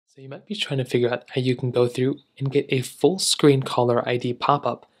So you might be trying to figure out how you can go through and get a full screen caller ID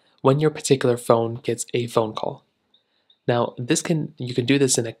pop-up when your particular phone gets a phone call. Now, you can do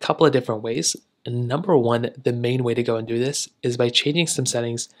this in a couple of different ways. And number one, the main way to go and do this is by changing some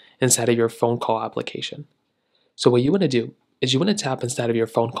settings inside of your phone call application. So what you want to do is you want to tap inside of your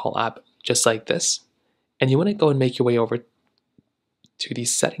phone call app just like this, and you want to go and make your way over to the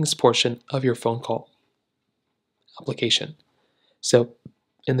settings portion of your phone call application. So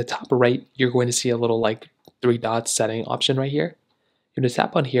in the top right, you're going to see a little like three dots setting option right here. You're going to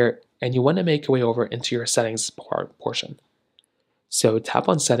tap on here and you want to make your way over into your settings portion. So tap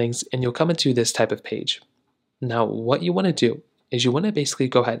on settings and you'll come into this type of page. Now what you want to do is you want to basically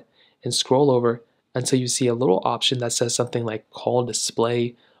go ahead and scroll over until you see a little option that says something like call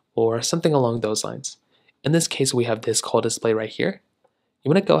display or something along those lines. In this case, we have this call display right here. You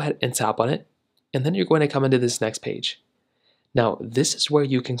want to go ahead and tap on it, and then you're going to come into this next page. Now, this is where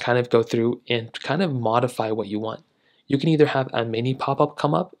you can kind of go through and kind of modify what you want. You can either have a mini pop-up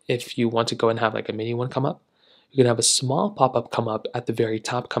come up if you want to go and have like a mini one come up. You can have a small pop-up come up at the very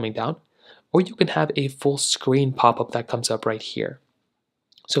top coming down, or you can have a full screen pop-up that comes up right here.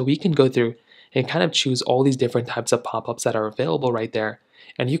 So we can go through and kind of choose all these different types of pop-ups that are available right there.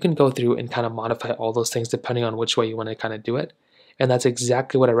 And you can go through and kind of modify all those things depending on which way you want to kind of do it. And that's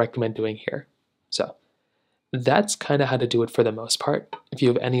exactly what I recommend doing here. So that's kind of how to do it for the most part. If you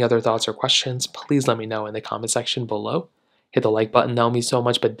have any other thoughts or questions, please let me know in the comment section below. Hit the like button, that would mean so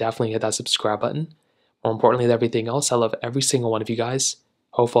much, but definitely hit that subscribe button. More importantly than everything else, I love every single one of you guys.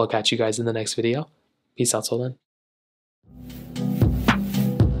 Hopefully I'll catch you guys in the next video. Peace out till then.